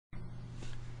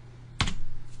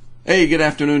Hey, good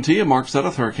afternoon to you. Mark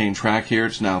Sudduth, HurricaneTrack here.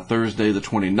 It's now Thursday, the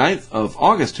 29th of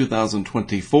August,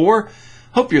 2024.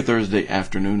 Hope your Thursday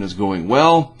afternoon is going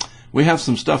well. We have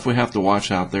some stuff we have to watch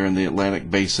out there in the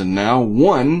Atlantic Basin now.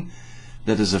 One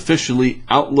that is officially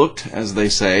outlooked, as they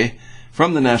say,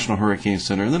 from the National Hurricane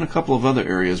Center, and then a couple of other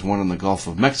areas, one in the Gulf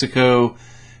of Mexico,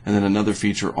 and then another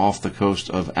feature off the coast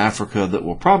of Africa that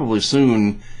will probably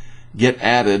soon get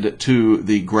added to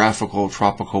the graphical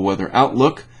tropical weather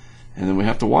outlook. And then we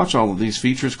have to watch all of these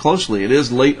features closely. It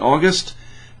is late August.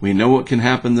 We know what can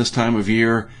happen this time of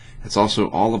year. It's also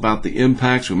all about the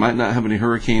impacts. We might not have any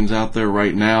hurricanes out there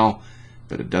right now,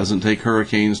 but it doesn't take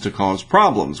hurricanes to cause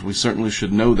problems. We certainly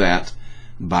should know that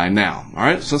by now. All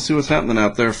right, so let's see what's happening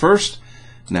out there first.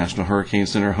 National Hurricane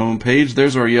Center homepage.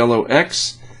 There's our yellow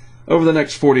X. Over the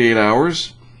next 48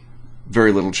 hours,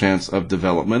 very little chance of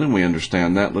development, and we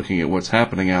understand that looking at what's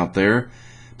happening out there.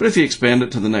 But if you expand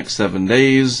it to the next 7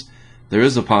 days, there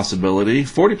is a possibility,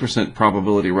 40%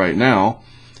 probability right now,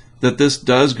 that this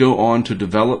does go on to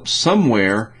develop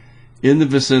somewhere in the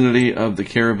vicinity of the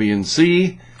Caribbean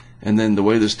Sea. And then the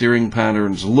way the steering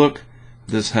patterns look,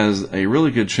 this has a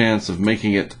really good chance of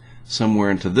making it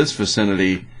somewhere into this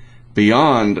vicinity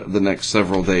beyond the next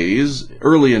several days,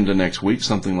 early into next week,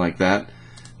 something like that.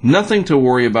 Nothing to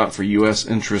worry about for U.S.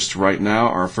 interests right now.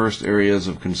 Our first areas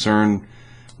of concern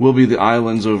will be the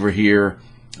islands over here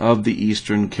of the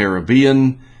Eastern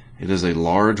Caribbean. It is a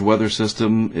large weather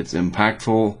system. It's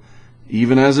impactful,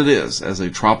 even as it is, as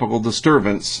a tropical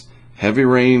disturbance. Heavy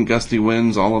rain, gusty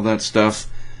winds, all of that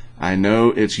stuff. I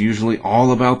know it's usually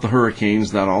all about the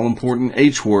hurricanes, that all-important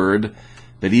H word,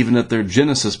 but even at their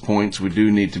genesis points, we do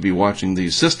need to be watching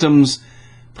these systems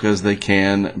because they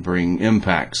can bring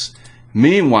impacts.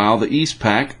 Meanwhile, the East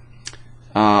Pac,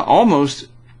 almost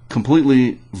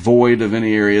completely void of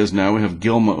any areas now. We have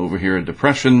Gilma over here, a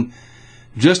depression,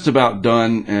 just about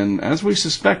done. And as we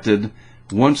suspected,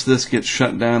 once this gets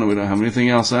shut down and we don't have anything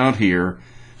else out here,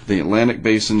 the Atlantic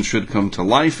Basin should come to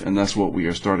life, and that's what we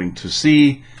are starting to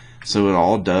see. So it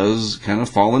all does kind of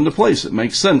fall into place. It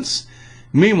makes sense.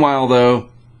 Meanwhile, though,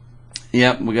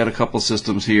 yep, we got a couple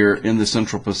systems here in the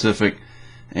Central Pacific,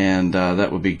 and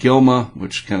that would be Gilma,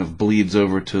 which kind of bleeds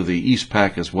over to the East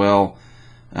Pac as well.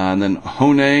 And then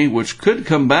Hone, which could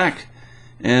come back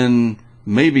and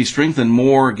maybe strengthen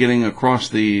more, getting across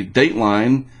the date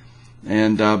line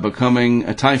and becoming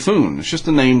a typhoon. It's just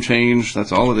a name change,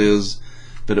 that's all it is,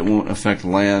 but it won't affect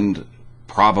land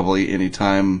probably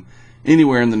anytime,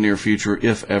 anywhere in the near future,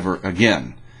 if ever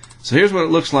again. So here's what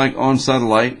it looks like on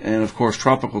satellite, and of course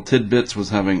Tropical Tidbits was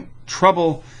having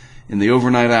trouble in the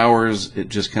overnight hours. It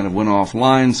just kind of went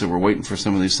offline, so we're waiting for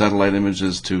some of these satellite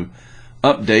images to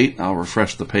update. I'll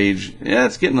refresh the page. Yeah,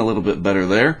 it's getting a little bit better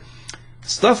there.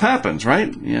 Stuff happens,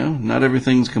 right? You know, not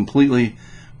everything's completely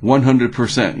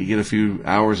 100%. You get a few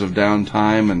hours of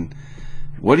downtime, and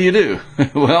what do?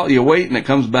 Well, you wait and it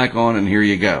comes back on, and here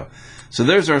you go. So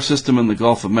there's our system in the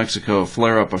Gulf of Mexico,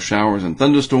 flare-up of showers and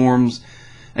thunderstorms.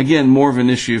 Again, more of an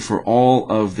issue for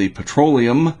all of the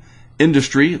petroleum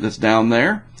industry that's down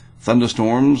there.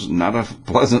 Thunderstorms, not a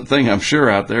pleasant thing, I'm sure,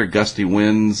 out there. Gusty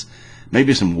winds,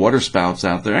 maybe some water spouts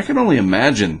out there. I can only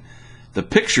imagine the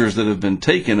pictures that have been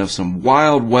taken of some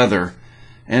wild weather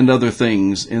and other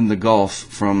things in the Gulf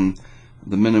from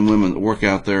the men and women that work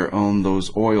out there on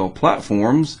those oil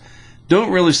platforms.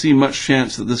 Don't really see much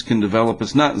chance that this can develop.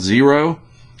 It's not zero,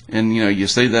 and you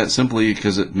say that simply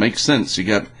because it makes sense. You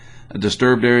got a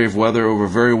disturbed area of weather over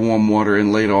very warm water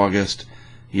in late August.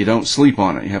 You don't sleep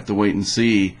on it. You have to wait and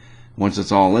see once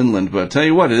it's all inland. But I tell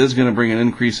you what, it is going to bring an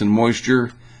increase in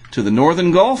moisture to the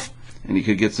northern Gulf, and you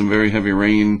could get some very heavy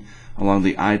rain along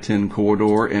the I-10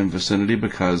 corridor and vicinity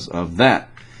because of that.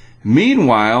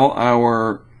 Meanwhile,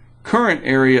 our current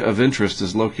area of interest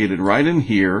is located right in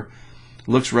here.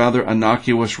 Looks rather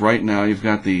innocuous right now. You've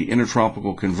got the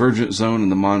intertropical convergence zone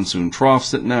and the monsoon trough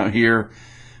sitting out here.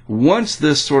 Once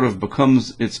this sort of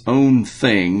becomes its own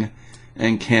thing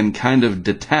and can kind of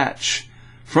detach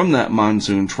from that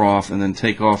monsoon trough and then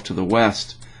take off to the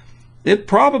west, it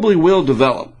probably will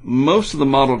develop. Most of the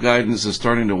model guidance is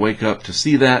starting to wake up to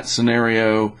see that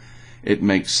scenario. It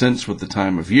makes sense with the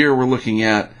time of year we're looking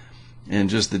at, and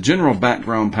just the general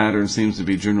background pattern seems to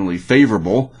be generally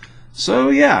favorable. So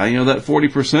yeah, that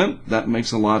 40%, that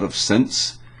makes a lot of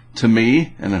sense to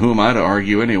me, and who am I to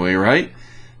argue anyway, right?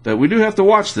 But we do have to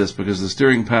watch this because the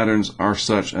steering patterns are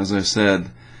such, as I said,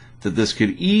 that this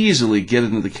could easily get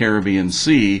into the Caribbean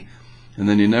Sea, and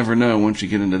then you never know, once you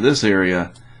get into this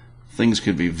area, things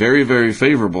could be very, very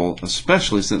favorable,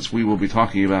 especially since we will be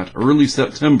talking about early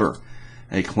September,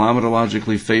 a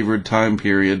climatologically favored time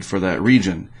period for that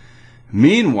region.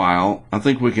 Meanwhile, I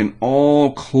think we can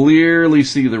all clearly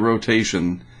see the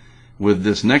rotation with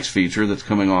this next feature that's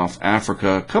coming off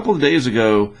Africa. A couple of days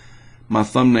ago, my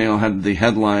thumbnail had the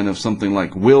headline of something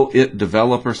like, will it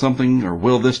develop or something, or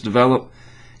will this develop?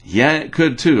 Yeah, it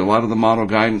could too. A lot of the model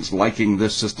guidance liking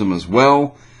this system as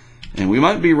well. And we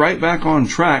might be right back on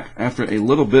track after a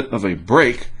little bit of a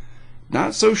break.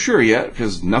 Not so sure yet,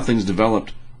 because nothing's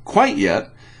developed quite yet,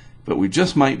 but we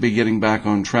just might be getting back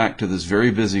on track to this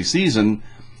very busy season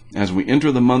as we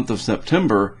enter the month of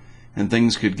September, and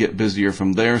things could get busier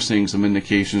from there, seeing some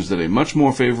indications that a much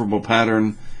more favorable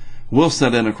pattern will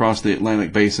set in across the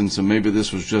Atlantic Basin. So maybe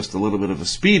this was just a little bit of a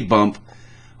speed bump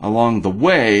along the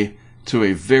way to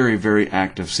a very, very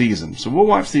active season. So we'll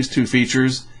watch these two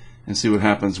features and see what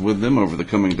happens with them over the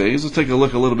coming days. Let's take a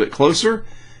look a little bit closer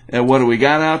at what do we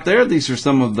got out there. These are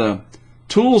some of the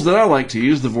tools that I like to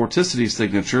use, the vorticity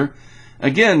signature.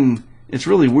 Again, it's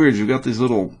really weird. You've got these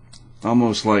little,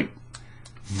 almost like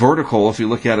vertical, if you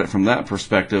look at it from that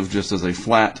perspective, just as a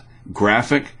flat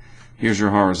graphic. Here's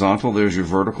your horizontal, there's your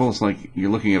vertical. It's like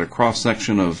you're looking at a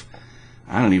cross-section of,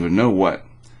 I don't even know what.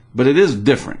 But it is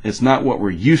different. It's not what we're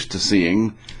used to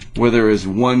seeing, where there is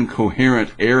one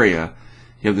coherent area.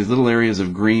 You have these little areas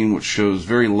of green, which shows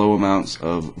very low amounts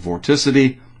of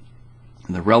vorticity.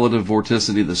 And the relative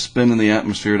vorticity, the spin in the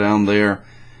atmosphere down there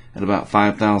at about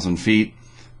 5,000 feet.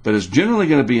 But it's generally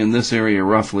going to be in this area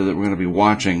roughly that we're going to be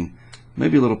watching.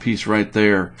 Maybe a little piece right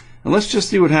there. And let's just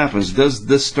see what happens. Does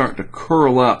this start to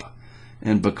curl up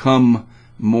and become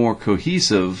more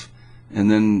cohesive,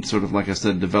 and then sort of, like I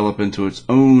said, develop into its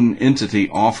own entity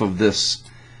off of this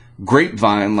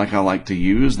grapevine, like I like to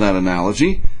use that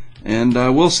analogy? And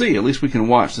we'll see. At least we can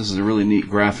watch. This is a really neat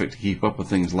graphic to keep up with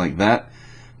things like that.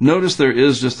 Notice there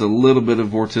is just a little bit of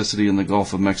vorticity in the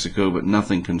Gulf of Mexico, but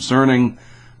nothing concerning.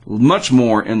 Much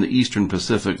more in the eastern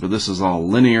Pacific, but this is all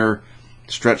linear,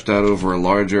 stretched out over a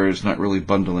large area. It's not really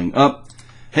bundling up.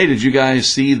 Hey, did you guys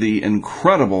see the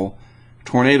incredible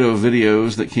tornado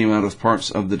videos that came out of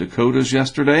parts of the Dakotas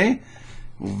yesterday?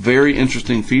 Very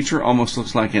interesting feature. Almost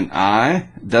looks like an eye,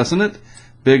 doesn't it?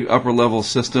 Big upper level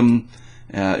system.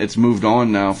 It's moved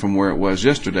on now from where it was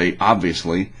yesterday,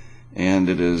 obviously, and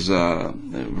it is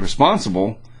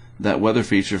responsible, that weather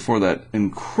feature, for that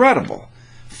incredible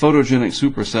photogenic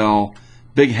supercell.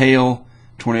 Big hail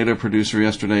tornado producer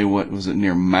yesterday. What was it,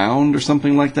 near Mound or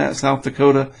something like that, South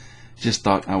Dakota? Just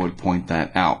thought I would point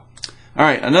that out. All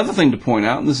right, another thing to point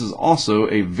out, and this is also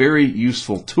a very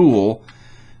useful tool,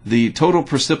 the total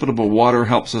precipitable water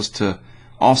helps us to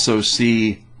also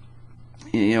see,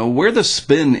 where the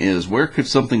spin is. Where could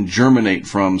something germinate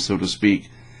from, so to speak?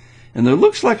 And there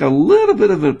looks like a little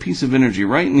bit of a piece of energy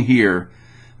right in here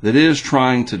that is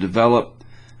trying to develop,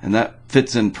 and that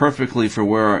fits in perfectly for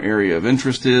where our area of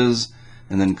interest is.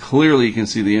 And then clearly you can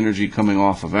see the energy coming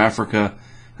off of Africa,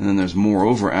 and then there's more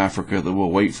over Africa that we'll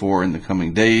wait for in the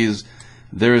coming days.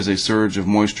 There is a surge of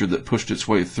moisture that pushed its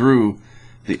way through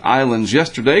the islands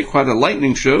yesterday. Quite a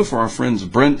lightning show for our friends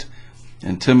Brent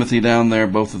and Timothy down there,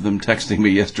 both of them texting me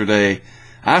yesterday.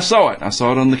 I saw it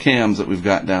on the cams that we've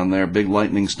got down there. Big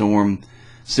lightning storm,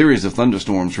 series of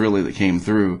thunderstorms really that came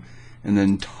through, and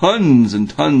then tons and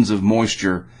tons of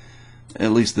moisture.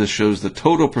 At least this shows the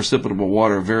total precipitable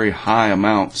water, very high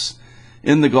amounts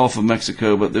in the Gulf of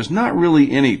Mexico, but there's not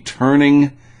really any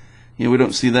turning. We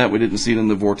don't see that. We didn't see it in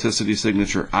the vorticity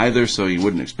signature either, so you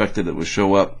wouldn't expect that it would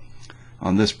show up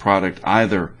on this product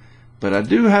either. But I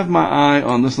do have my eye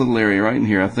on this little area right in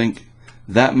here. I think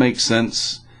that makes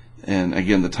sense. And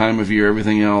again, the time of year,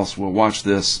 everything else, we'll watch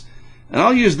this. And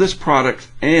I'll use this product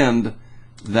and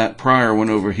that prior one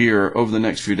over here over the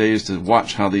next few days to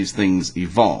watch how these things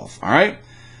evolve. All right?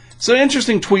 So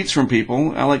interesting tweets from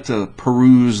people. I like to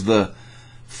peruse the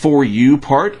For You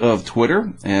part of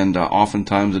Twitter, and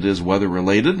oftentimes it is weather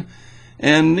related.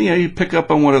 And you pick up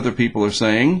on what other people are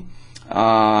saying.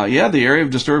 The area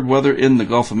of disturbed weather in the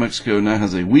Gulf of Mexico now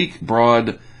has a weak,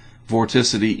 broad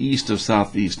vorticity east of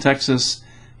southeast Texas.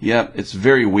 Yep, it's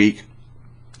very weak,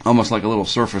 almost like a little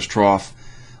surface trough.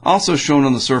 Also shown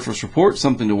on the surface report,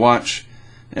 something to watch.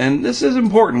 And this is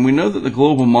important. We know that the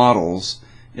global models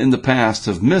in the past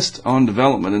have missed on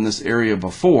development in this area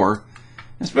before,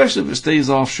 especially if it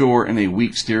stays offshore in a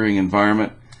weak steering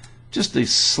environment. Just the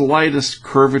slightest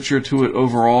curvature to it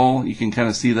overall. You can kind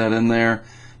of see that in there.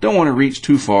 Don't want to reach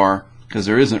too far because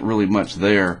there isn't really much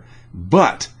there.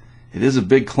 But it is a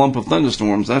big clump of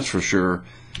thunderstorms, that's for sure.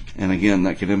 And again,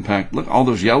 that could impact, look, all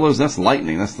those yellows, that's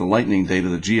lightning. That's the lightning data,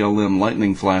 the GLM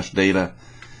lightning flash data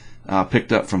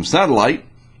picked up from satellite.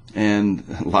 And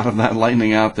a lot of that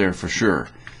lightning out there for sure.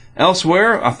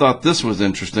 Elsewhere, I thought this was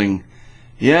interesting.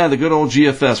 Yeah, the good old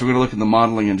GFS. We're going to look at the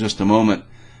modeling in just a moment.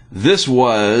 This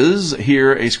was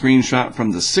here a screenshot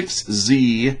from the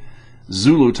 6Z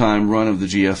Zulu time run of the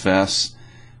GFS.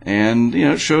 And,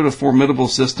 it showed a formidable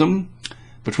system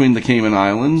between the Cayman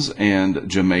Islands and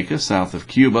Jamaica, south of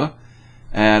Cuba,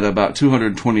 at about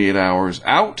 228 hours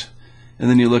out. And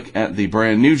then you look at the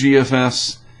brand new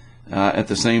GFS at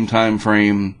the same time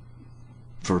frame,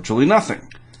 virtually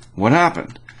nothing. What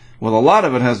happened? Well, a lot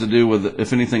of it has to do with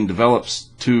if anything develops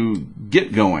to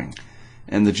get going.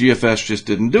 And the GFS just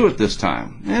didn't do it this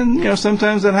time. And,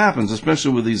 sometimes that happens,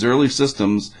 especially with these early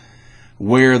systems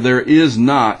where there is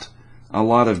not a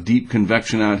lot of deep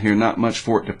convection out here, not much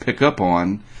for it to pick up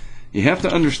on. You have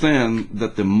to understand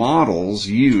that the models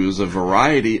use a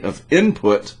variety of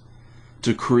input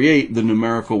to create the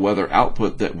numerical weather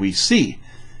output that we see.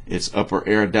 It's upper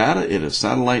air data, it is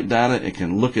satellite data, it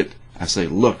can look at, I say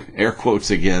look, air quotes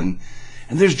again,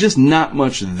 and there's just not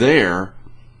much there.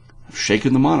 I'm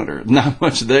shaking the monitor. Not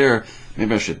much there.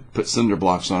 Maybe I should put cinder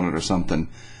blocks on it or something.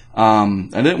 I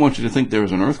didn't want you to think there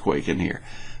was an earthquake in here.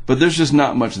 But there's just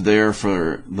not much there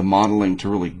for the modeling to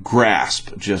really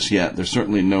grasp just yet. There's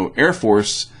certainly no Air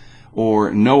Force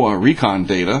or NOAA recon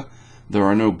data. There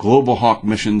are no Global Hawk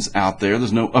missions out there.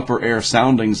 There's no upper air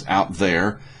soundings out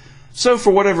there. So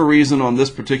for whatever reason, on this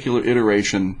particular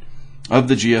iteration of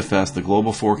the GFS, the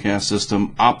Global Forecast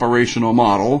System operational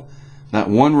model, that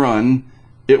one run,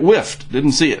 it whiffed,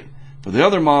 didn't see it. But the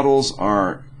other models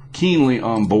are keenly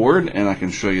on board, and I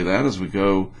can show you that as we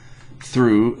go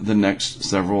through the next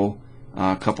several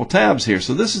couple tabs here.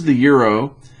 So this is the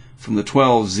Euro from the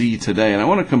 12Z today, and I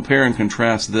want to compare and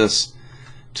contrast this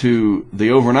to the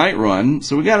overnight run.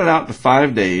 So we got it out to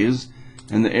 5 days,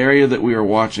 and the area that we are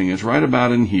watching is right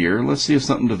about in here. Let's see if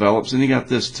something develops. And you got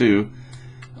this too,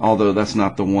 although that's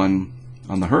not the one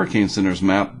on the Hurricane Center's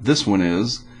map. This one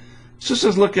is. So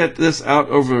just look at this out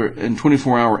over in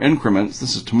 24-hour increments.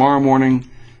 This is tomorrow morning,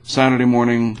 Saturday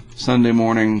morning, Sunday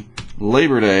morning,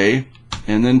 Labor Day,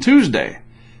 and then Tuesday.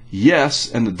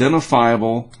 Yes, an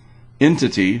identifiable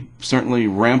entity, certainly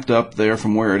ramped up there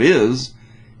from where it is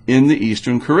in the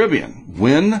Eastern Caribbean.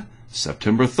 When?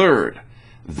 September 3rd.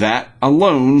 That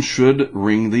alone should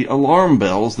ring the alarm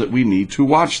bells that we need to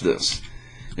watch this.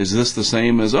 Is this the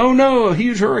same as, oh no, a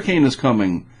huge hurricane is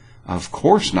coming? Of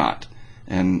course not.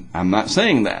 And I'm not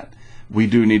saying that. We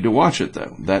do need to watch it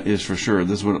though. That is for sure.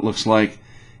 This is what it looks like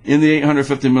in the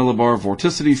 850 millibar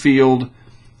vorticity field,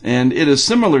 and it is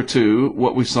similar to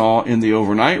what we saw in the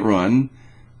overnight run.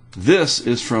 This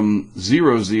is from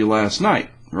 0Z last night,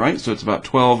 right? So it's about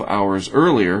 12 hours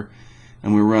earlier,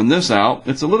 and we run this out.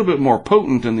 It's a little bit more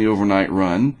potent in the overnight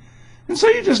run, and so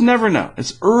you just never know.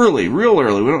 It's early, real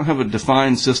early. We don't have a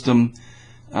defined system,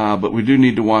 but we do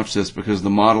need to watch this because the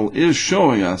model is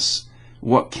showing us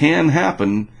what can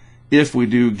happen if we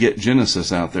do get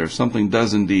Genesis out there. If something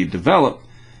does indeed develop,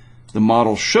 the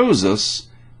model shows us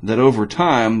that over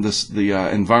time the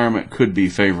environment could be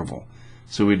favorable.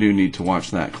 So we do need to watch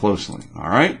that closely. All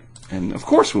right? And of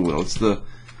course we will. It's the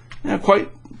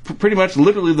pretty much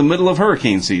literally the middle of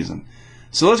hurricane season.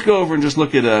 So let's go over and just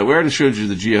look at, we already showed you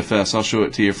the GFS. I'll show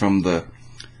it to you from the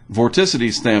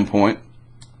vorticity standpoint.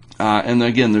 And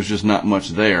again, there's just not much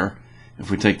there. If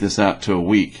we take this out to a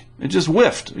week, it just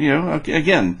whiffed.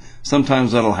 Again,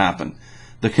 sometimes that'll happen.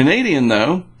 The Canadian,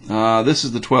 though, this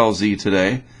is the 12Z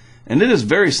today, and it is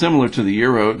very similar to the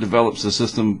Euro. It develops the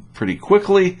system pretty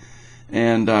quickly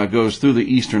and goes through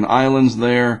the eastern islands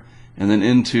there and then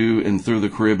into and through the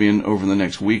Caribbean over the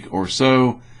next week or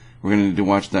so. We're going to need to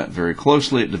watch that very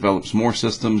closely. It develops more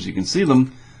systems. You can see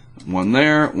them. One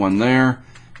there,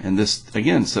 and this,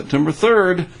 again, September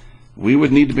 3rd, we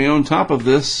would need to be on top of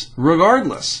this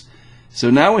regardless. So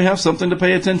now we have something to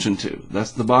pay attention to.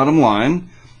 That's the bottom line.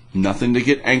 Nothing to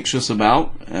get anxious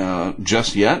about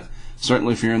just yet.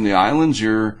 Certainly if you're in the islands,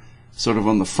 you're sort of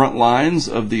on the front lines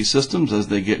of these systems as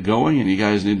they get going, and you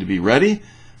guys need to be ready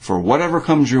for whatever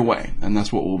comes your way. And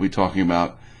that's what we'll be talking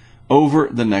about over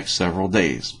the next several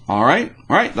days. All right?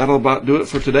 That'll about do it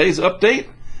for today's update.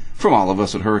 From all of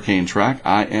us at HurricaneTrack,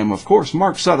 I am, of course,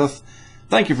 Mark Sudduth.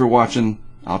 Thank you for watching.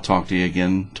 I'll talk to you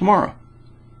again tomorrow.